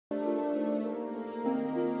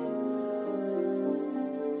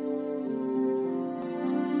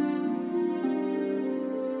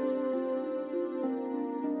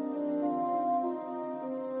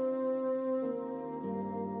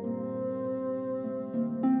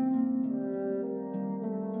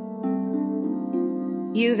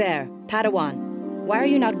You there, Padawan. Why are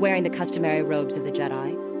you not wearing the customary robes of the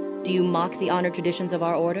Jedi? Do you mock the honored traditions of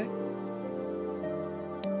our order?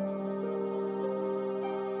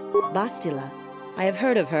 Bastila. I have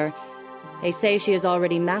heard of her. They say she has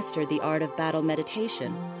already mastered the art of battle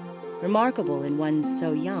meditation. Remarkable in one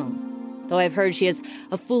so young. Though I've heard she has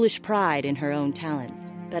a foolish pride in her own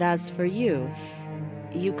talents. But as for you,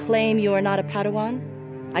 you claim you are not a Padawan?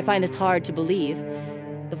 I find this hard to believe.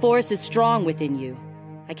 The Force is strong within you.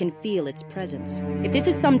 I can feel its presence. If this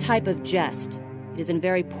is some type of jest, it is in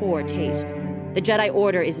very poor taste. The Jedi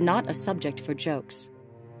Order is not a subject for jokes.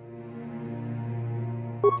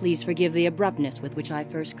 Please forgive the abruptness with which I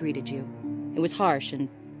first greeted you. It was harsh and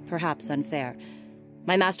perhaps unfair.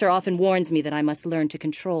 My master often warns me that I must learn to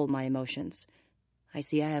control my emotions. I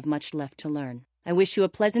see I have much left to learn. I wish you a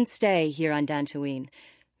pleasant stay here on Dantooine.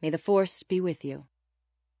 May the Force be with you.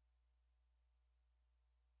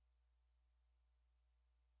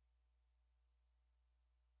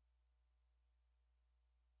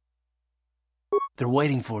 They're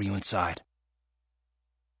waiting for you inside.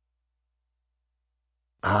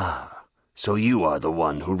 Ah, so you are the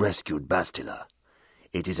one who rescued Bastila.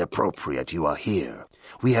 It is appropriate you are here.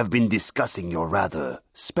 We have been discussing your rather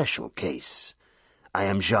special case. I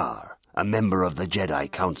am Jar, a member of the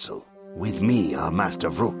Jedi Council. With me are Master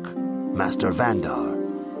Vrook, Master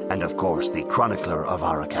Vandar, and of course the chronicler of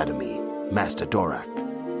our academy, Master Dorak.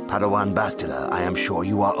 Padawan Bastila I am sure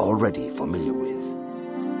you are already familiar with.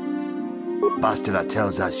 Bastila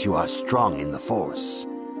tells us you are strong in the Force.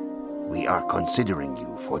 We are considering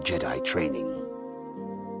you for Jedi training.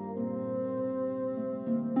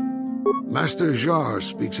 Master Jar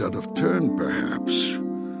speaks out of turn, perhaps.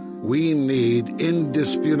 We need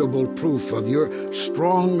indisputable proof of your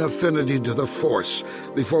strong affinity to the Force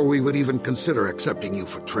before we would even consider accepting you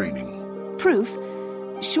for training. Proof?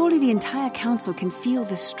 Surely the entire Council can feel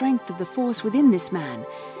the strength of the Force within this man.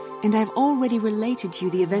 And I've already related to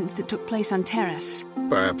you the events that took place on Terrace.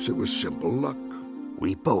 Perhaps it was simple luck.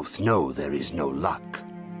 We both know there is no luck.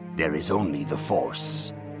 There is only the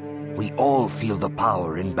Force. We all feel the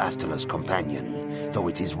power in Bastila's companion, though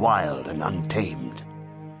it is wild and untamed.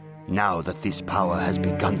 Now that this power has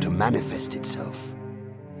begun to manifest itself,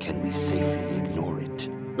 can we safely ignore it?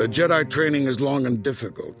 The Jedi training is long and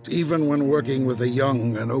difficult, even when working with a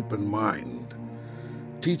young and open mind.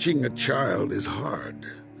 Teaching a child is hard.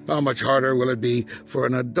 How much harder will it be for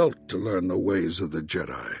an adult to learn the ways of the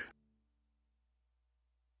Jedi?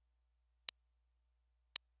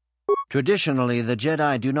 Traditionally, the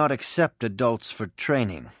Jedi do not accept adults for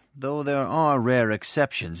training, though there are rare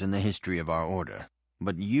exceptions in the history of our order.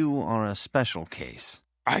 But you are a special case.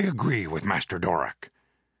 I agree with Master Dorak.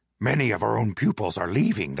 Many of our own pupils are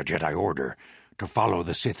leaving the Jedi Order to follow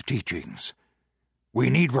the Sith teachings. We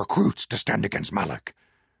need recruits to stand against Malak.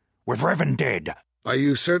 With Revan dead... Are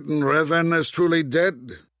you certain Revan is truly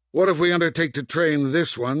dead? What if we undertake to train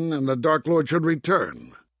this one and the Dark Lord should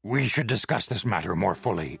return? We should discuss this matter more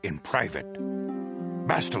fully in private.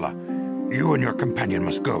 Bastila, you and your companion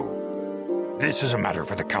must go. This is a matter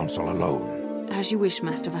for the Council alone. As you wish,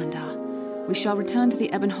 Master Vandar. We shall return to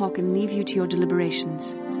the Ebon Hawk and leave you to your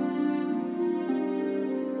deliberations.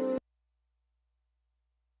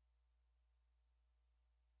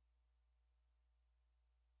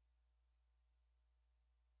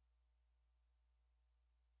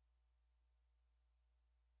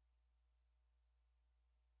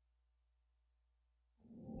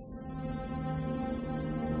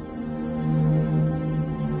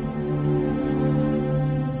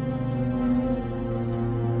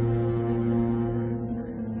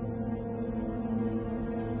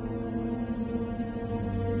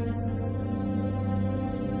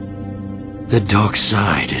 The dark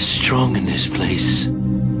side is strong in this place.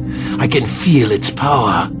 I can feel its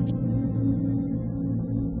power.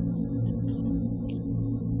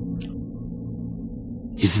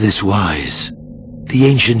 Is this wise? The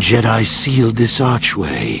ancient Jedi sealed this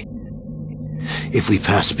archway. If we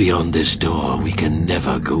pass beyond this door, we can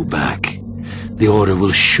never go back. The Order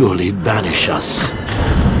will surely banish us.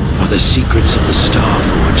 Are the secrets of the Star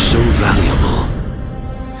Forge so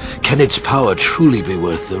valuable? Can its power truly be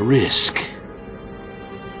worth the risk?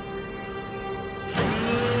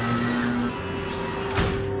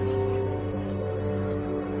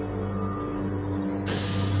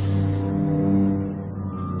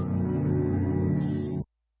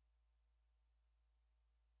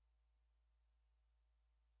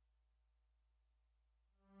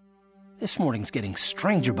 This morning's getting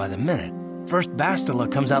stranger by the minute. First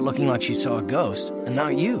Bastila comes out looking like she saw a ghost, and now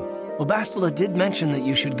you. Well, Bastila did mention that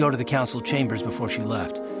you should go to the council chambers before she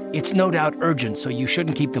left. It's no doubt urgent, so you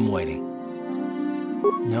shouldn't keep them waiting.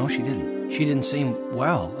 No, she didn't. She didn't seem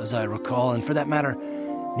well, as I recall, and for that matter,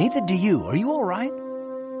 neither do you. Are you all right?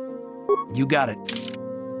 You got it.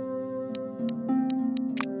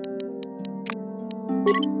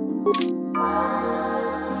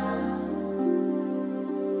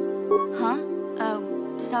 Huh?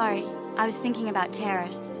 Oh, sorry. I was thinking about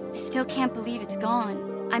Terrace. I still can't believe it's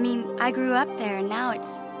gone. I mean, I grew up there and now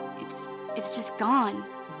it's just gone.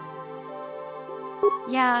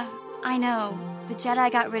 Yeah, I know. The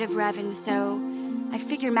Jedi got rid of Revan, so I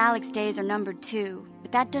figure Malik's days are numbered too.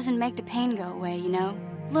 But that doesn't make the pain go away, you know?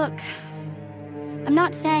 Look, I'm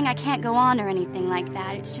not saying I can't go on or anything like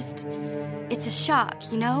that. It's a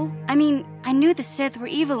shock, you know? I mean, I knew the Sith were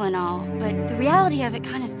evil and all, but the reality of it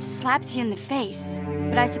kind of slaps you in the face.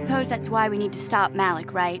 But I suppose that's why we need to stop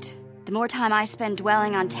Malik, right? The more time I spend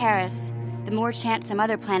dwelling on Terrace, the more chance some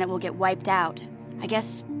other planet will get wiped out. I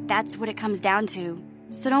guess that's what it comes down to.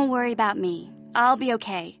 So don't worry about me. I'll be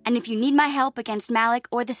okay. And if you need my help against Malik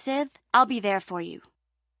or the Sith, I'll be there for you.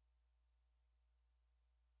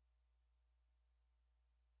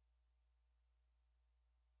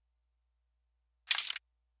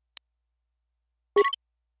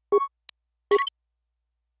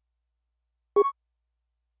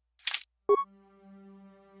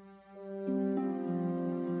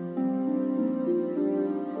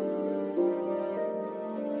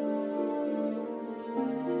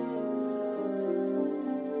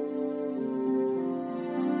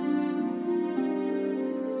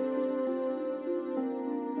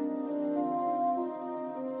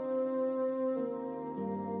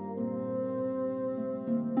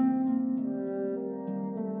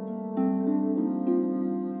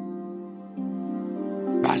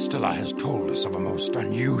 Bastila has told us of a most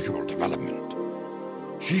unusual development.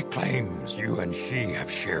 She claims you and she have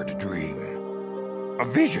shared a dream. A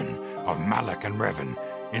vision of Malak and Revan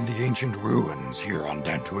in the ancient ruins here on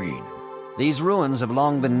Dantooine. These ruins have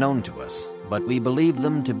long been known to us, but we believe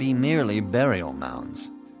them to be merely burial mounds.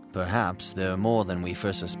 Perhaps they're more than we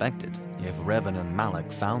first suspected, if Revan and Malak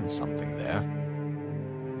found something there.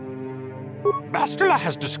 Bastila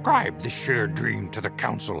has described this shared dream to the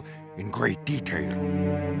Council in great detail.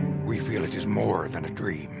 We feel it is more than a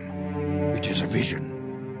dream. It is a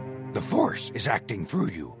vision. The Force is acting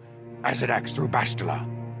through you, as it acts through Bastila.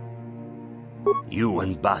 You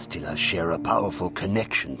and Bastila share a powerful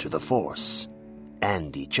connection to the Force,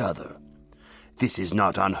 and each other. This is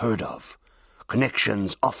not unheard of.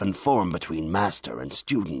 Connections often form between master and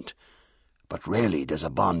student, but rarely does a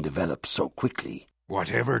bond develop so quickly.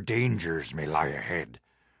 Whatever dangers may lie ahead,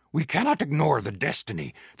 we cannot ignore the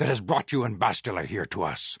destiny that has brought you and Bastila here to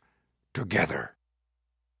us, together.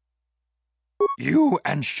 You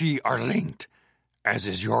and she are linked, as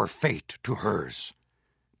is your fate to hers.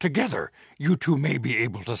 Together, you two may be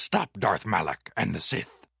able to stop Darth Malak and the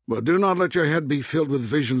Sith. But do not let your head be filled with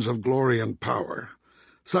visions of glory and power.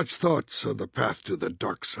 Such thoughts are the path to the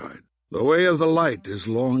dark side. The way of the light is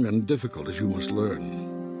long and difficult, as you must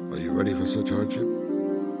learn. Are you ready for such hardship?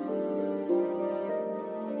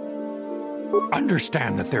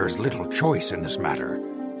 Understand that there is little choice in this matter,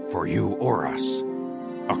 for you or us.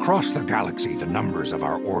 Across the galaxy, the numbers of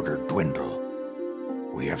our order dwindle.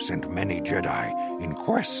 We have sent many Jedi in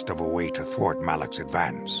quest of a way to thwart Malak's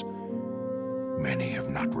advance. Many have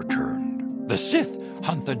not returned. The Sith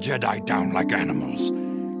hunt the Jedi down like animals,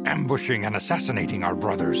 ambushing and assassinating our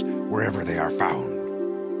brothers wherever they are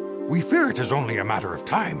found. We fear it is only a matter of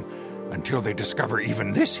time until they discover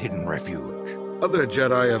even this hidden refuge. Other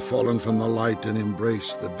Jedi have fallen from the light and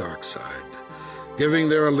embraced the dark side, giving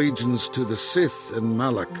their allegiance to the Sith and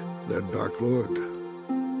Malak, their Dark Lord.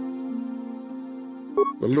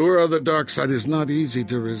 The lure of the dark side is not easy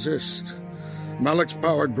to resist. Malak's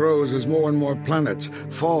power grows as more and more planets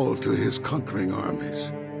fall to his conquering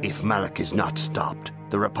armies. If Malak is not stopped,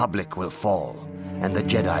 the Republic will fall, and the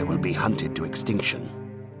Jedi will be hunted to extinction.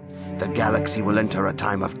 The galaxy will enter a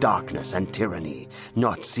time of darkness and tyranny,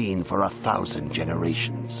 not seen for 1,000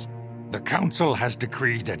 generations. The Council has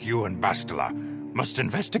decreed that you and Bastila must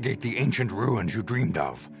investigate the ancient ruins you dreamed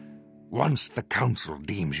of, once the Council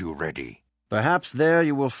deems you ready. Perhaps there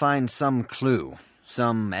you will find some clue,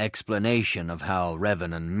 some explanation of how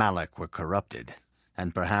Revan and Malak were corrupted,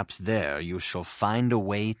 and perhaps there you shall find a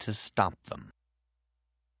way to stop them.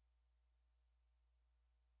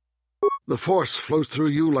 The Force flows through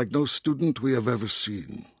you like no student we have ever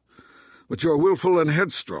seen. But you are willful and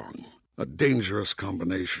headstrong, a dangerous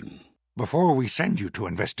combination. Before we send you to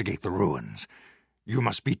investigate the ruins, you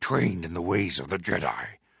must be trained in the ways of the Jedi,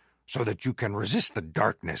 so that you can resist the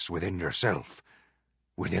darkness within yourself,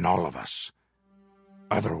 within all of us.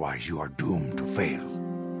 Otherwise, you are doomed to fail.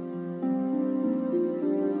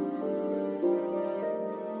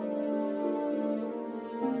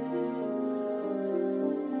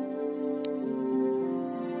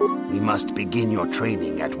 We must begin your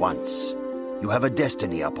training at once. You have a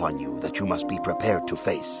destiny upon you that you must be prepared to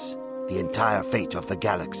face. The entire fate of the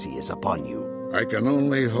galaxy is upon you. I can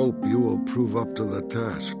only hope you will prove up to the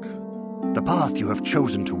task. The path you have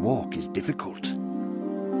chosen to walk is difficult.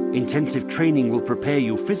 Intensive training will prepare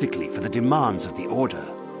you physically for the demands of the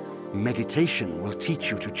Order. Meditation will teach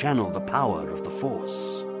you to channel the power of the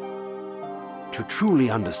Force. To truly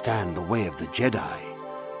understand the way of the Jedi,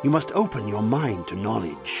 you must open your mind to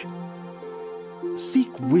knowledge. Seek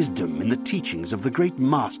wisdom in the teachings of the great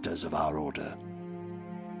masters of our Order.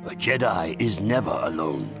 A Jedi is never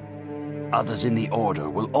alone. Others in the Order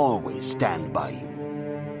will always stand by you.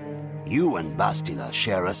 You and Bastila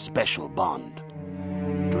share a special bond.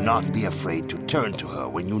 Do not be afraid to turn to her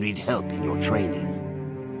when you need help in your training.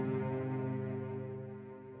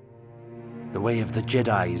 The way of the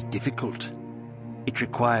Jedi is difficult. It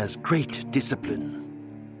requires great discipline.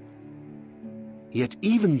 Yet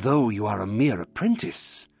even though you are a mere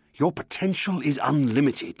apprentice, your potential is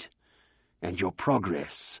unlimited, and your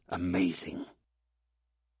progress amazing.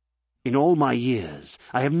 In all my years,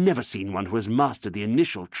 I have never seen one who has mastered the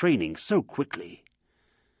initial training so quickly.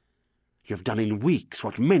 You have done in weeks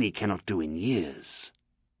what many cannot do in years.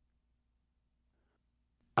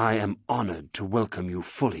 I am honored to welcome you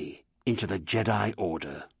fully into the Jedi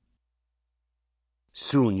Order.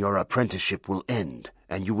 Soon your apprenticeship will end,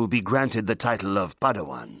 and you will be granted the title of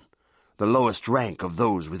Padawan, the lowest rank of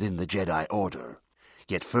those within the Jedi Order.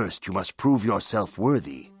 Yet first you must prove yourself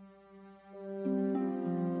worthy.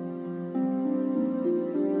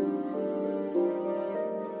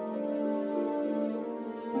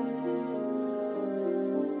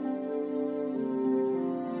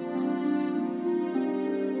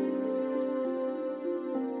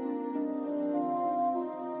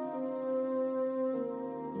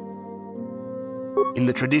 In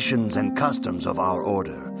the traditions and customs of our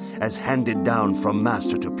Order, as handed down from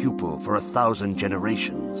master to pupil for 1,000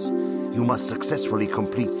 generations, you must successfully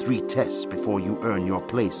complete 3 tests before you earn your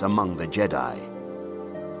place among the Jedi.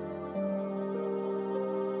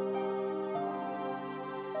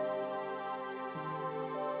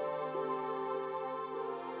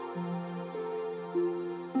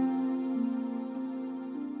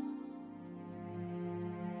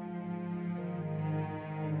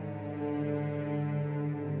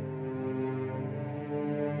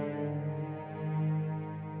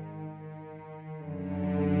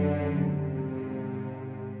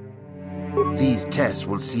 These tests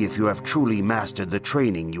will see if you have truly mastered the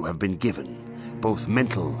training you have been given, both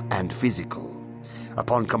mental and physical.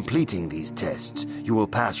 Upon completing these tests, you will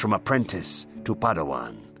pass from apprentice to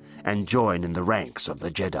Padawan and join in the ranks of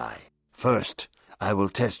the Jedi. First, I will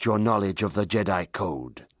test your knowledge of the Jedi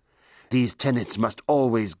Code. These tenets must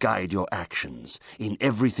always guide your actions. In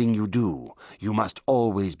everything you do, you must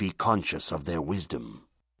always be conscious of their wisdom.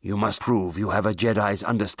 You must prove you have a Jedi's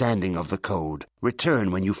understanding of the Code. Return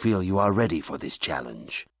when you feel you are ready for this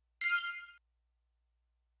challenge.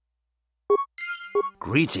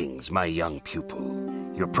 Greetings, my young pupil.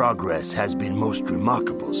 Your progress has been most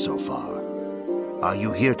remarkable so far. Are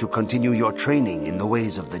you here to continue your training in the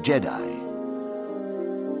ways of the Jedi?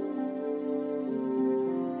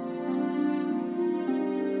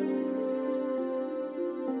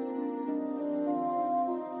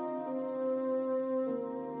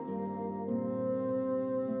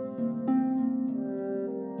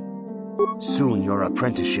 Soon your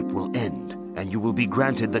apprenticeship will end, and you will be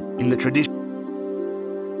granted in the tradition.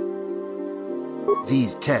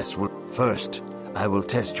 These tests will... First, I will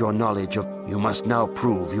test your knowledge of... You must now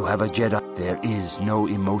prove you have a Jedi. There is no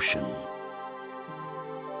emotion.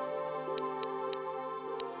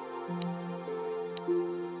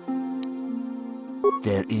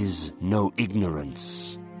 There is no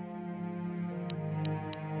ignorance.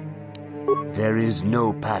 There is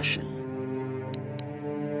no passion.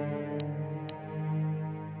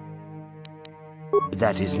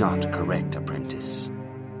 That is not correct, apprentice.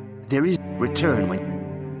 There is return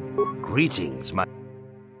when... Greetings, my...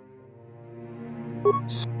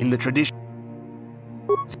 In the tradition...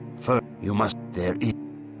 First, you must... There is...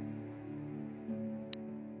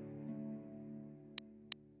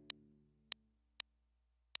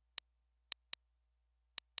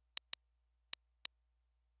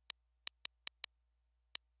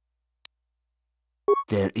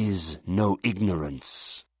 There is no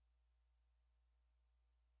ignorance.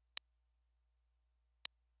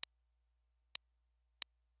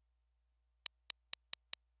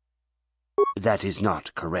 That is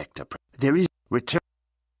not correct. There is return.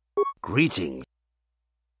 Greetings.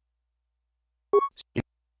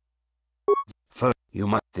 First, you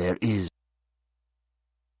must. There is.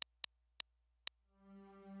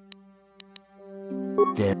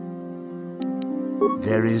 There...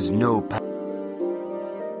 There is no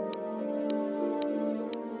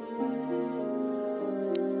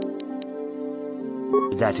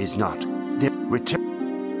That is not the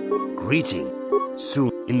return. Greeting.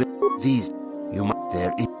 Soon in these you must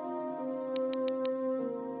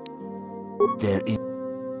there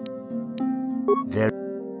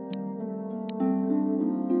is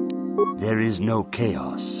there is no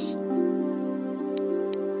chaos.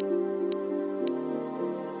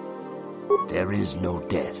 There is no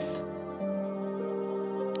death.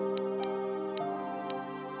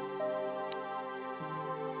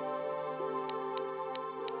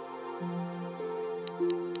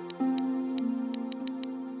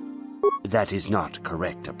 That is not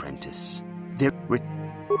correct, apprentice.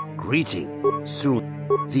 Greeting. Soon.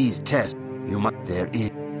 These tests you must there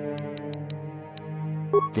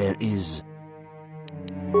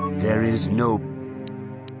is no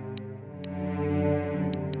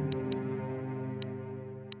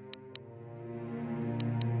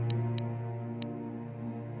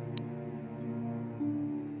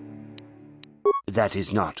That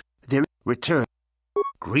is not their return.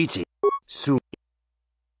 Greeting. Soon.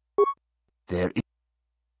 There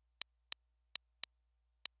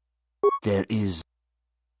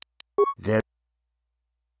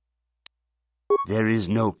is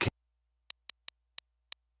no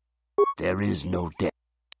there is no death.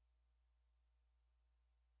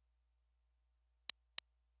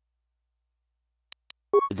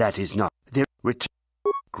 That is not their return.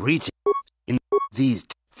 Greeting. In these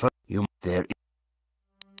for you there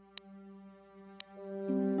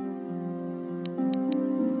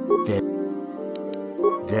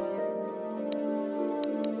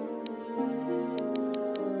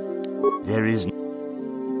there is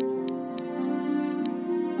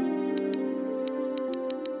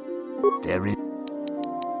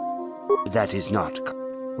that is not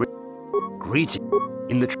greeting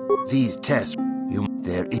in these tests you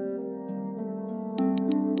there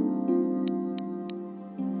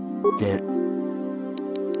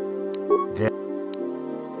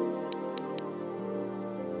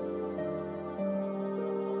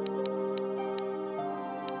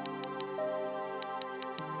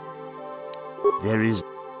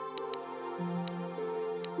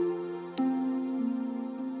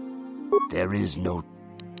there is no.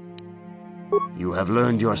 You have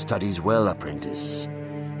learned your studies well, apprentice.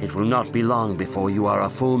 It will not be long before you are a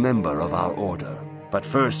full member of our order. But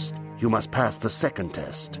first, you must pass the second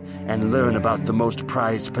test and learn about the most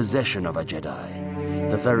prized possession of a Jedi,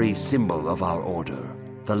 the very symbol of our order,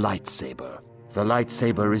 the lightsaber. The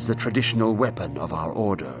lightsaber is the traditional weapon of our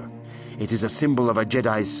order. It is a symbol of a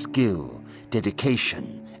Jedi's skill,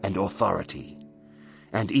 dedication, and authority.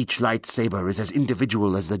 And each lightsaber is as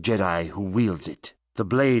individual as the Jedi who wields it. The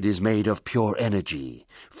blade is made of pure energy,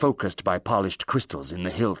 focused by polished crystals in the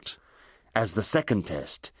hilt. As the second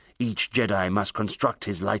test, each Jedi must construct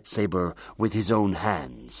his lightsaber with his own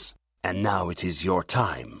hands. And now it is your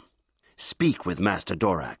time. Speak with Master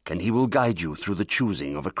Dorak, and he will guide you through the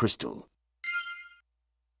choosing of a crystal.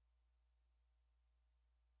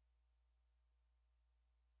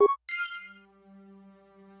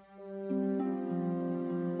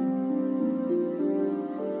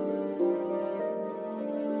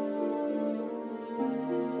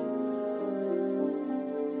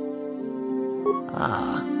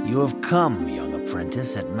 Ah, you have come, young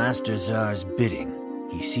apprentice, at Master Zar's bidding.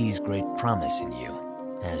 He sees great promise in you,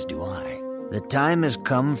 as do I. The time has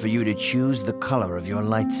come for you to choose the color of your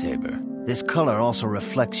lightsaber. This color also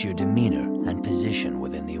reflects your demeanor and position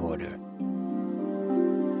within the Order.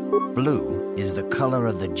 Blue is the color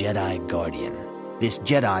of the Jedi Guardian. This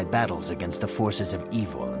Jedi battles against the forces of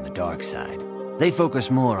evil and the dark side. They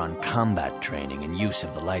focus more on combat training and use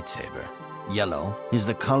of the lightsaber. Yellow is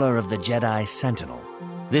the color of the Jedi Sentinel.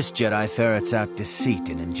 This Jedi ferrets out deceit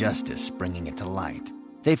and injustice, bringing it to light.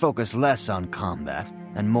 They focus less on combat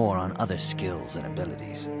and more on other skills and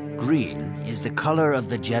abilities. Green is the color of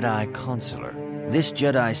the Jedi Consular. This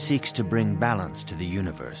Jedi seeks to bring balance to the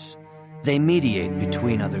universe. They mediate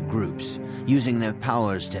between other groups, using their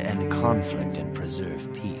powers to end conflict and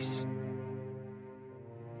preserve peace.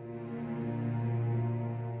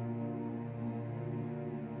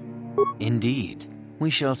 Indeed,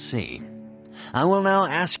 we shall see. I will now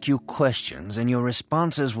ask you questions, and your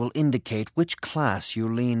responses will indicate which class you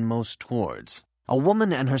lean most towards. A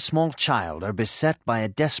woman and her small child are beset by a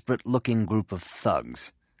desperate-looking group of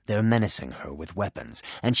thugs. They're menacing her with weapons,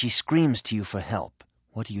 and she screams to you for help.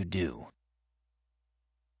 What do you do?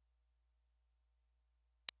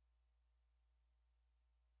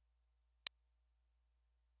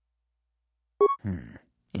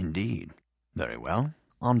 Indeed. Very well.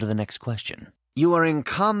 On to the next question. You are in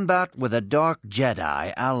combat with a dark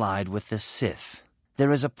Jedi allied with the Sith.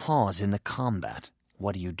 There is a pause in the combat.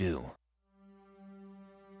 What do you do?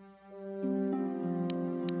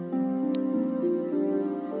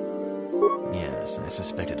 Yes, I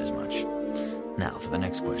suspected as much. Now for the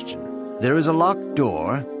next question. There is a locked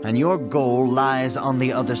door, and your goal lies on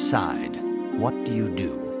the other side. What do you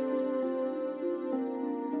do?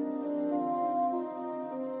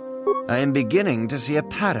 I am beginning to see a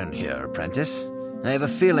pattern here, apprentice. I have a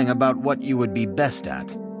feeling about what you would be best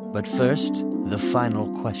at. But first, the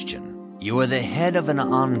final question. You are the head of an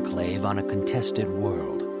enclave on a contested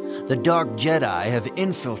world. The Dark Jedi have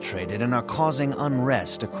infiltrated and are causing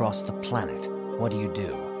unrest across the planet. What do you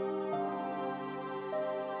do?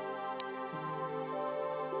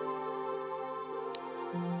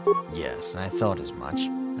 Yes, I thought as much.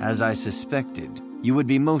 As I suspected, you would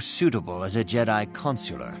be most suitable as a Jedi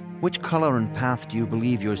consular. Which color and path do you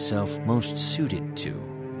believe yourself most suited to,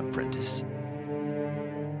 apprentice?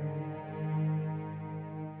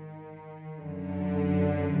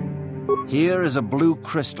 Here is a blue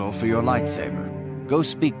crystal for your lightsaber. Go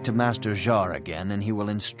speak to Master Jar again, and he will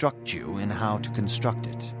instruct you in how to construct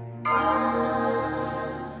it.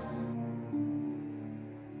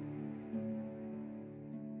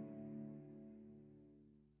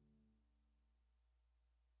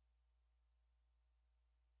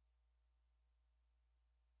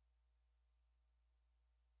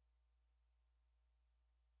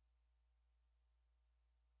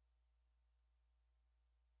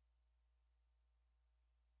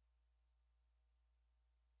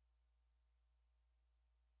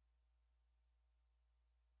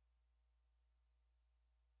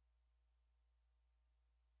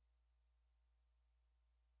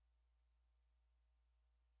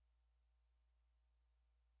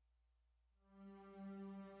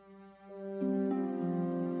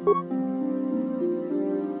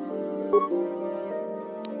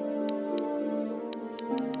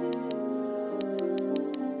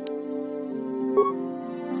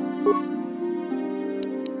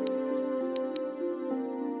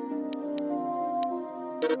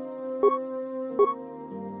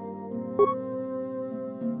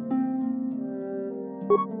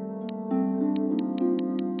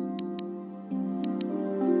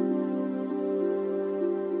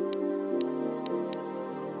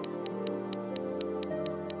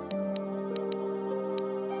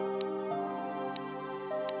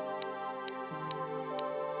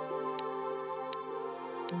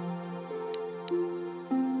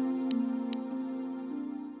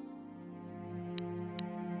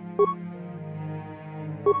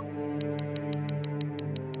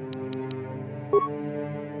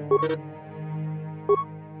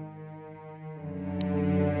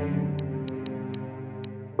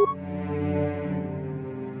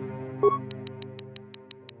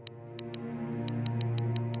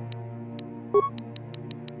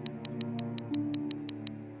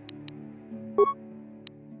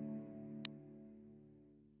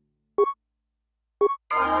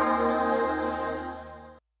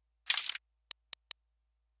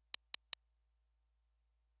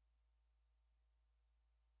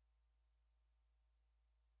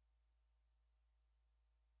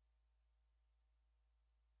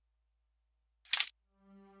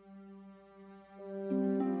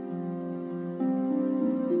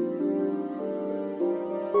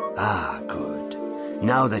 Ah, good.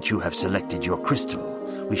 Now that you have selected your crystal,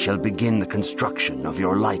 we shall begin the construction of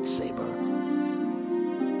your lightsaber.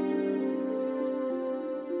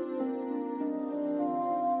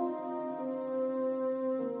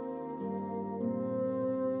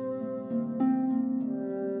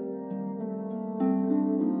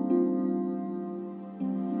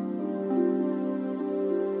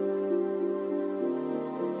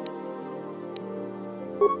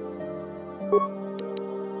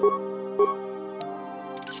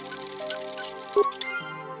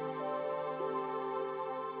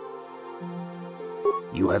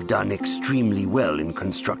 You have done extremely well in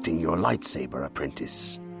constructing your lightsaber,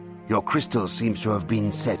 apprentice. Your crystal seems to have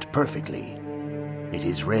been set perfectly. It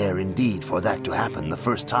is rare indeed for that to happen the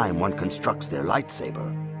first time one constructs their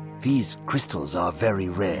lightsaber. These crystals are very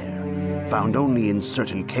rare, found only in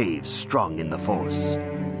certain caves strung in the Force.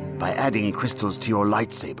 By adding crystals to your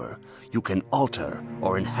lightsaber, you can alter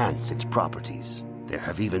or enhance its properties. There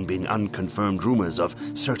have even been unconfirmed rumors of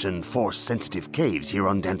certain Force-sensitive caves here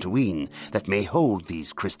on Dantooine that may hold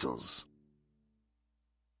these crystals.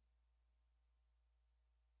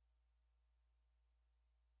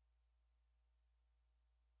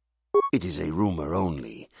 It is a rumor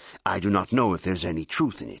only. I do not know if there's any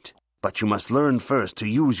truth in it. But you must learn first to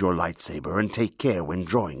use your lightsaber and take care when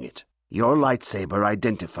drawing it. Your lightsaber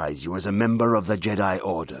identifies you as a member of the Jedi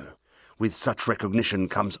Order. With such recognition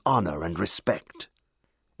comes honor and respect,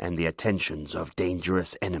 and the attentions of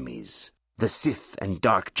dangerous enemies. The Sith and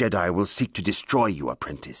Dark Jedi will seek to destroy you,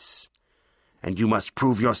 apprentice. And you must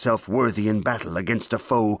prove yourself worthy in battle against a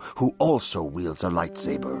foe who also wields a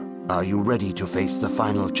lightsaber. Are you ready to face the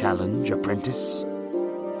final challenge, apprentice?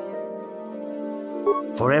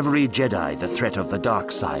 For every Jedi, the threat of the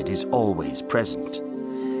dark side is always present.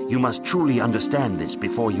 You must truly understand this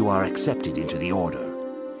before you are accepted into the Order.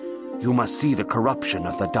 You must see the corruption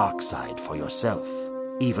of the dark side for yourself.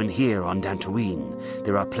 Even here on Dantooine,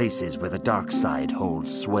 there are places where the dark side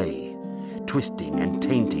holds sway, twisting and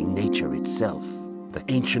tainting nature itself. The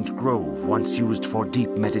ancient grove, once used for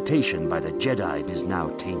deep meditation by the Jedi, is now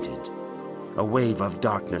tainted. A wave of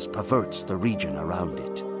darkness perverts the region around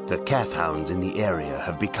it. The Kathhounds in the area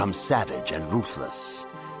have become savage and ruthless.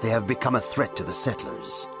 They have become a threat to the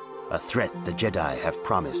settlers, a threat the Jedi have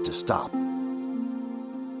promised to stop.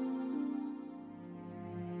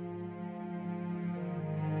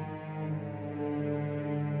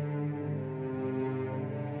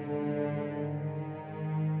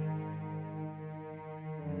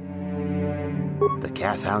 The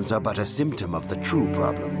Kathhounds are but a symptom of the true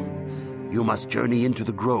problem. You must journey into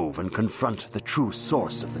the grove and confront the true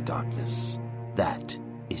source of the darkness. That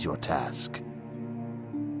is your task.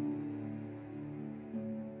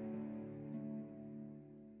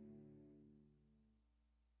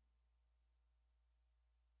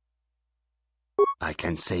 I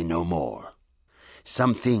can say no more.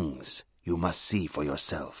 Some things you must see for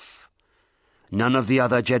yourself. None of the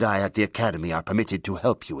other Jedi at the Academy are permitted to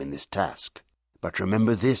help you in this task. But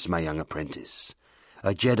remember this, my young apprentice.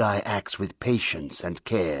 A Jedi acts with patience and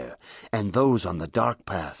care, and those on the dark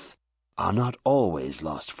path are not always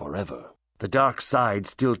lost forever. The dark side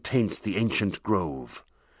still taints the ancient grove.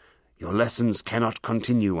 Your lessons cannot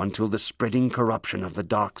continue until the spreading corruption of the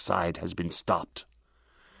dark side has been stopped.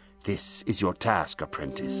 This is your task,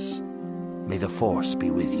 apprentice. May the Force be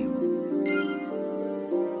with you.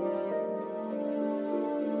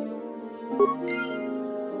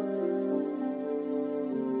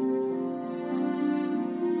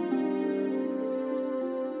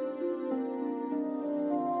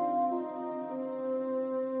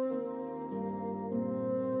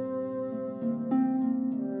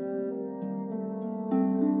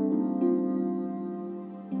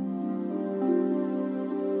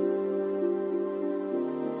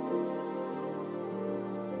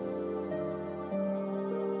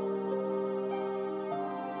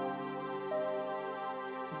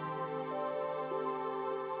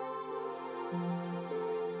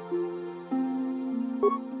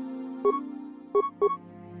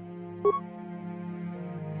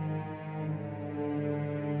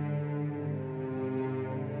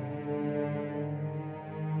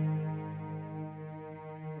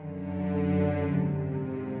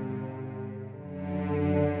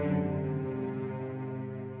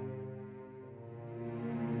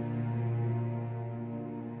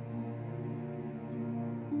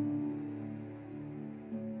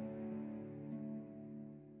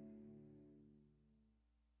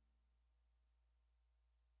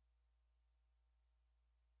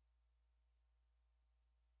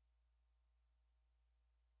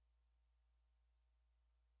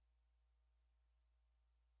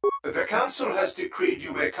 The Council has decreed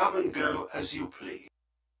you may come and go as you please.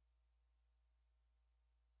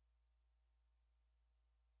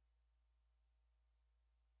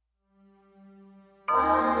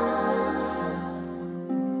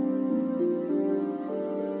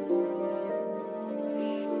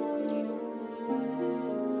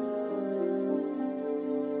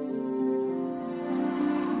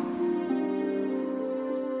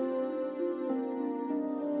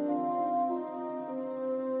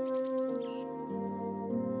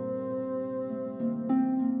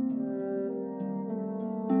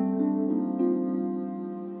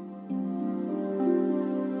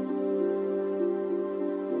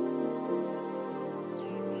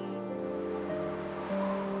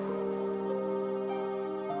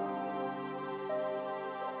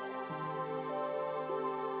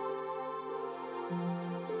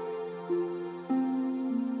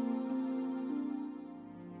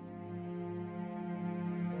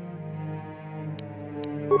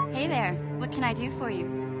 Hey there, what can I do for you?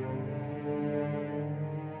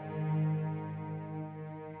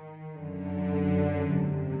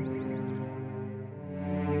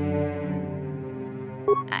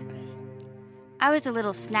 I was a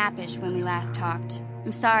little snappish when we last talked.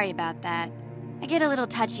 I'm sorry about that. I get a little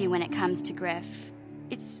touchy when it comes to Griff.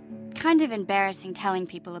 It's kind of embarrassing telling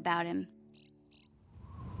people about him.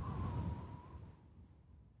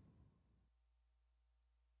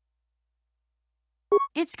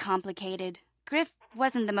 It's complicated. Griff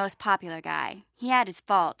wasn't the most popular guy. He had his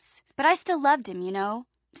faults. But I still loved him, you know?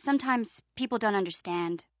 Sometimes people don't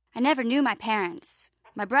understand. I never knew my parents.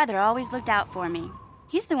 My brother always looked out for me.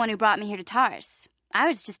 He's the one who brought me here to Tars. I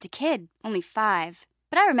was just a kid, only 5.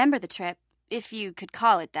 But I remember the trip, if you could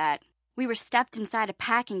call it that. We were stuffed inside a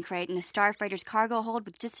packing crate in a starfreighter's cargo hold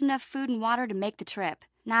with just enough food and water to make the trip.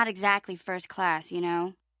 Not exactly first class, you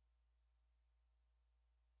know?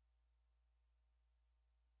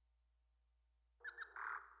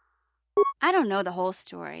 I don't know the whole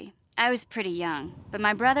story. I was pretty young, but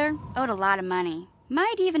my brother owed a lot of money.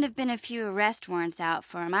 Might even have been a few arrest warrants out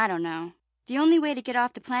for him, I don't know. The only way to get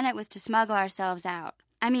off the planet was to smuggle ourselves out.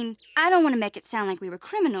 I mean, I don't want to make it sound like we were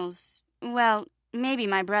criminals. Well, maybe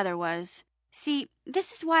my brother was. See,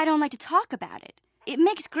 this is why I don't like to talk about it. It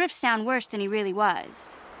makes Griff sound worse than he really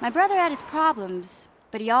was. My brother had his problems,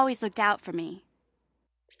 but he always looked out for me.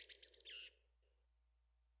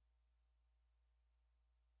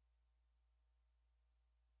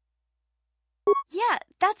 Yeah,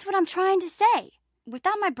 that's what I'm trying to say.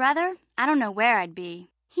 Without my brother, I don't know where I'd be.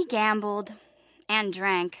 He gambled and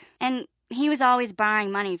drank, and he was always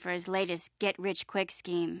borrowing money for his latest get-rich-quick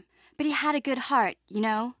scheme. But he had a good heart, you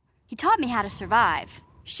know? He taught me how to survive,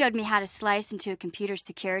 showed me how to slice into a computer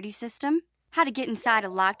security system, how to get inside a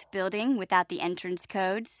locked building without the entrance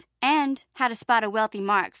codes, and how to spot a wealthy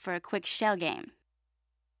mark for a quick shell game.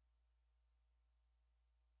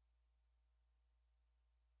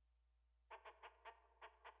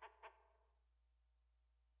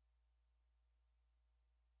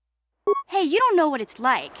 Hey, you don't know what it's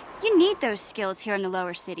like. You need those skills here in the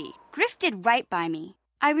lower city. Griff did right by me.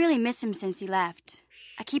 I really miss him since he left.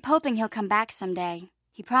 I keep hoping he'll come back someday.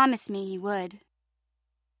 He promised me he would.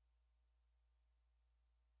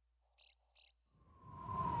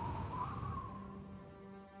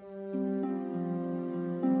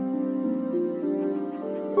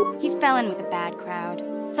 He fell in with a bad crowd.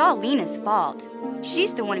 It's all Lena's fault.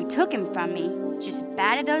 She's the one who took him from me. Just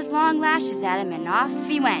batted those long lashes at him and off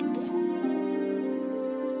he went.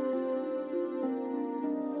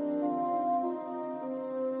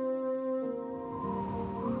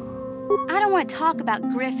 I don't want to talk about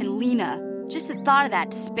Griff and Lena. Just the thought of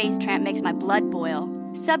that space tramp makes my blood boil.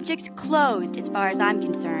 Subject's closed as far as I'm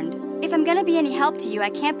concerned. If I'm gonna be any help to you, I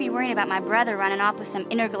can't be worrying about my brother running off with some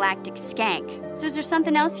intergalactic skank. So is there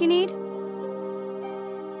something else you need?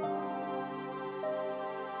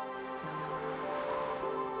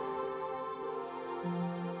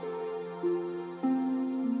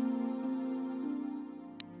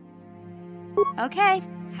 Okay,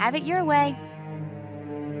 have it your way.